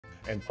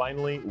And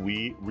finally,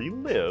 we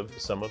relive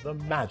some of the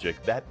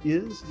magic that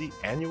is the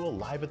annual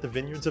Live at the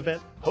Vineyards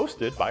event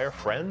hosted by our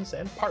friends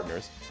and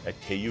partners at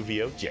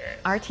KUVO Jazz.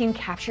 Our team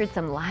captured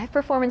some live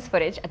performance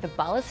footage at the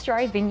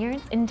Balistreri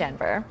Vineyards in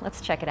Denver.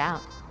 Let's check it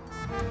out.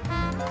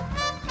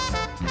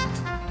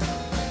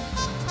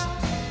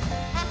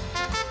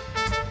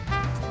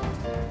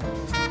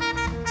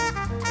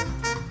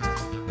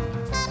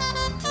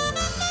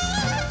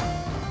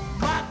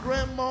 My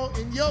grandma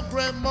and your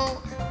grandma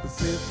was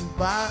sitting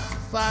by the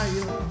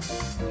fire.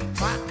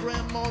 My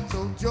grandma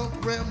told your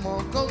grandma,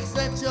 go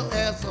set your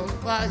ass on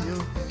fire.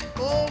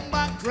 Oh,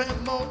 my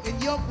grandma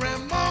and your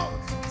grandma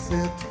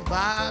sitting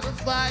by the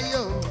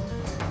fire.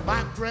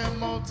 My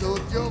grandma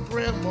told your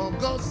grandma,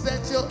 go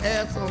set your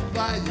ass on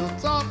fire.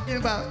 Talking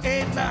about,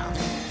 hey now,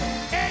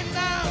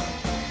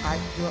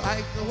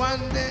 Iko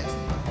one day.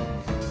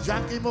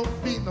 Jackie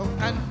Mofino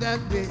and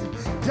Dandy,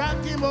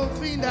 Jackie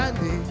Mofino and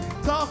Dandy,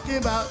 talking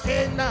about,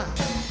 hey now,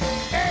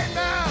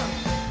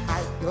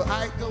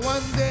 Iko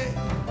one day.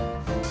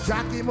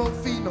 Jackie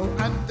Mofino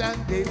and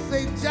Dandy,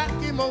 say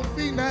Jackie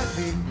Mofino and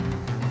Dandy.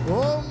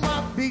 Oh,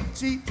 my big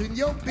chief and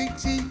your big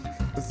chief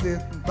was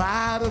sitting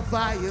by the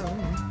fire.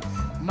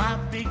 My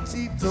big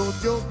chief told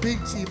your big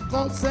chief,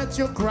 don't set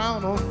your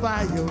crown on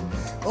fire.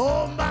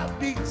 Oh, my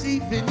big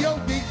chief and your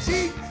big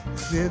chief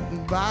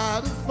sitting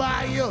by the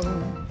fire.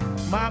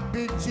 My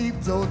big chief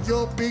told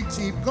your big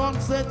chief, come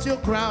set your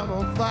crown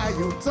on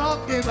fire.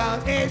 Talking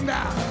about, hey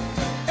now,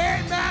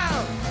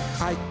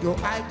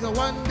 Iko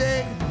one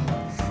day.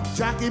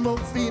 Jackie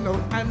Mofino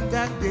and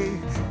Dandy,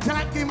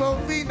 Jackie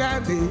Mofino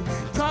and Dandy,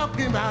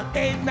 talking about,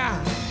 hey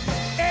now,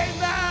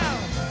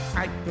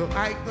 Iko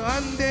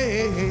one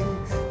day.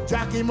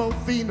 Jackie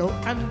Mofino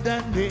and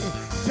Dandy,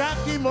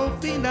 Jackie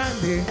Mofino and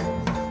Dandy.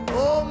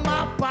 Oh,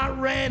 my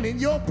parent and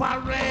your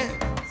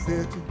parent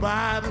sitting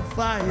by the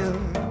fire.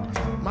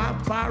 My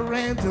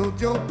parent told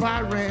your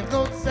parent,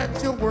 go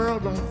set your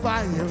world on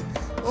fire.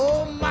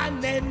 Oh, my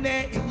nene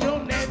and your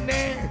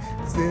nene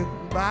sitting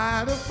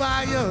by the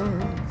fire.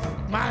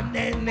 My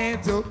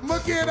nene told,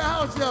 look at the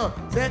house, yo,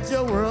 set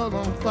your world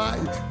on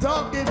fire.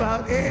 Talking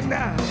about, hey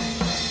now,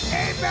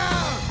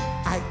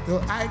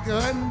 Iko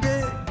and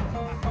Dandy.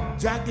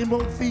 Jackie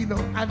Mofino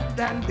and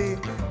Dandy,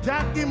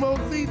 Jackie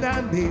Mofino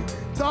and Dandy,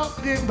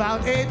 talking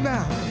about, hey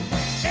now,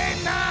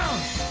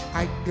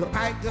 Iko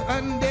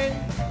and Dandy,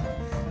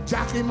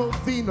 Jackie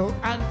Mofino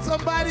and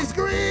somebody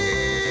scream.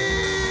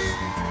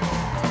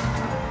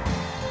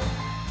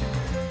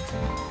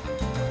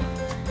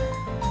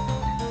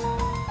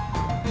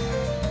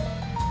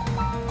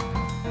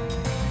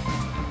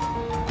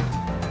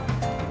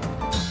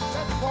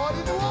 Let's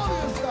party New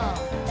Orleans style.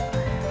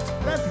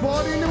 Let's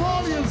party New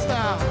Orleans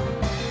style.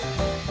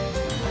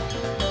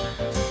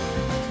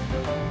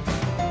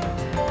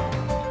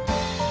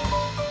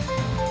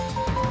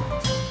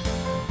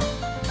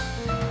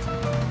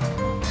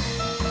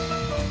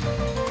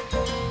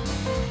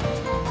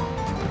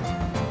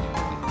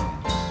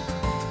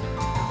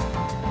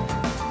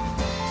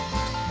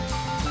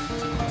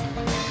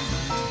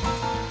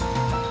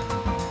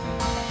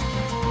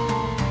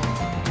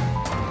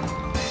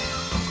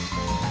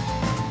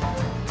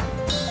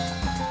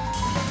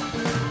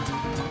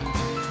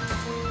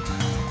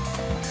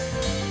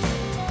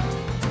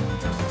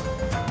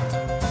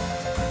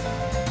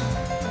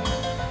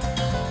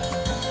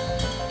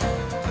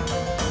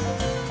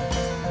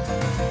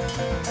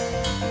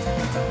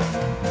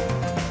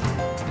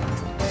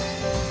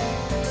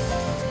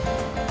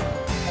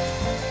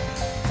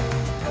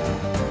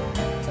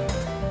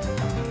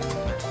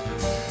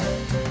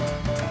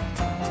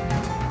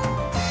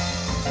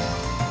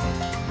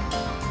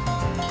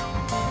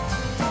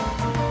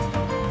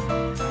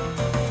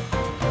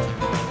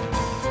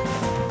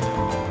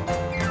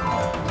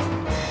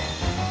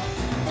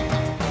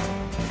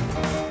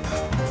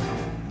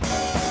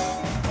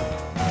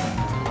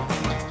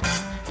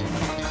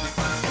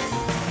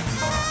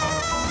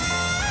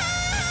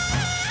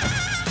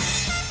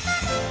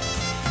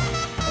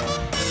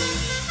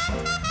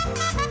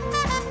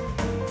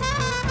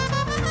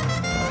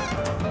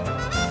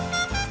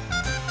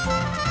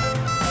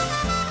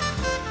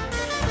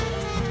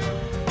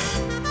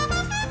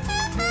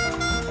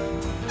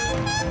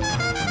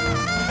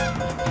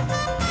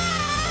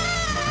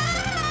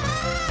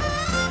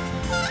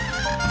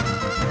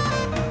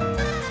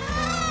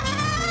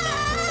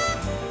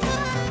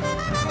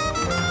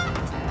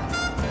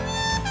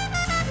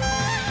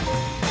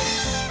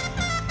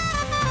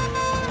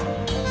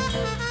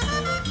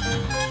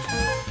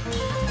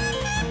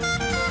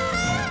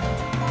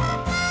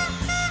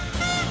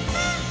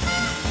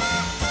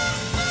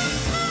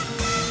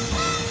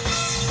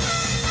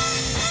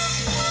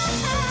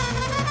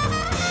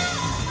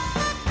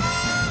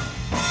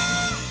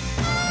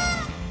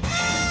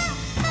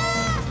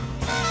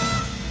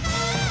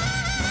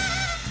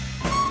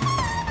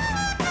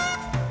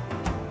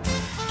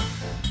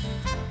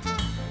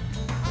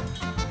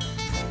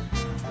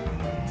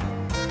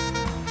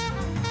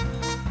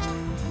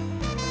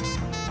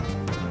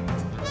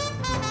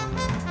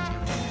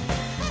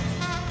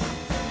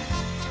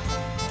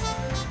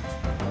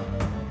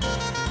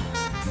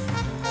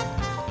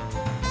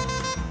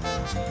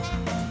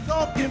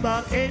 talking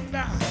about hey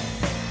now,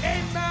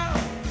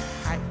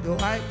 I go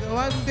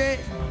one day,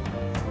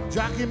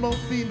 Jackie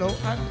Mofino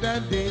and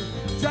Dandy,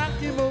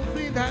 Jackie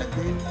Mofino and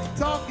Dandy,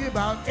 talking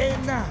about hey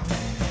now,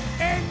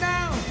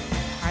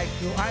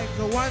 I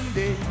go one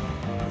day,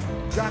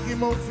 Jackie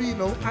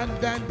Mofino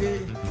and Dandy,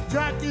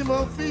 Jackie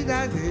Mofino and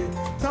Dandy,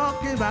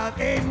 talking about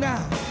hey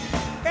now,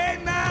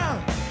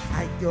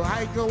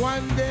 I go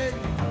one day,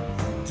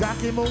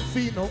 Jackie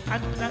Mofino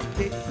and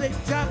Dandy, say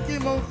Jackie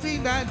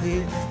Mofino and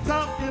Dandy,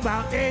 talking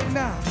about hey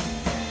now,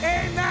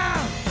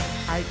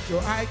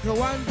 I go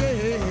one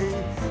day,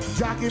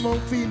 Jackie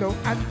Mofino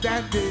and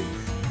Dandy,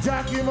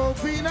 Jackie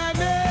Mofino and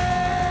Dandy,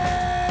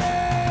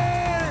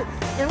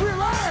 and we're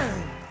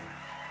live,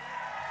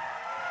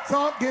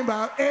 talking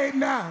about hey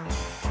now,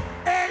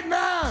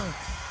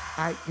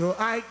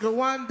 I go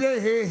one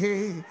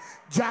day,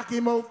 Jackie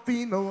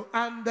Mofino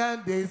and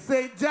Dandy,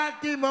 say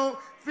Jackie Mofino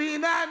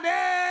and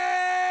Dandy.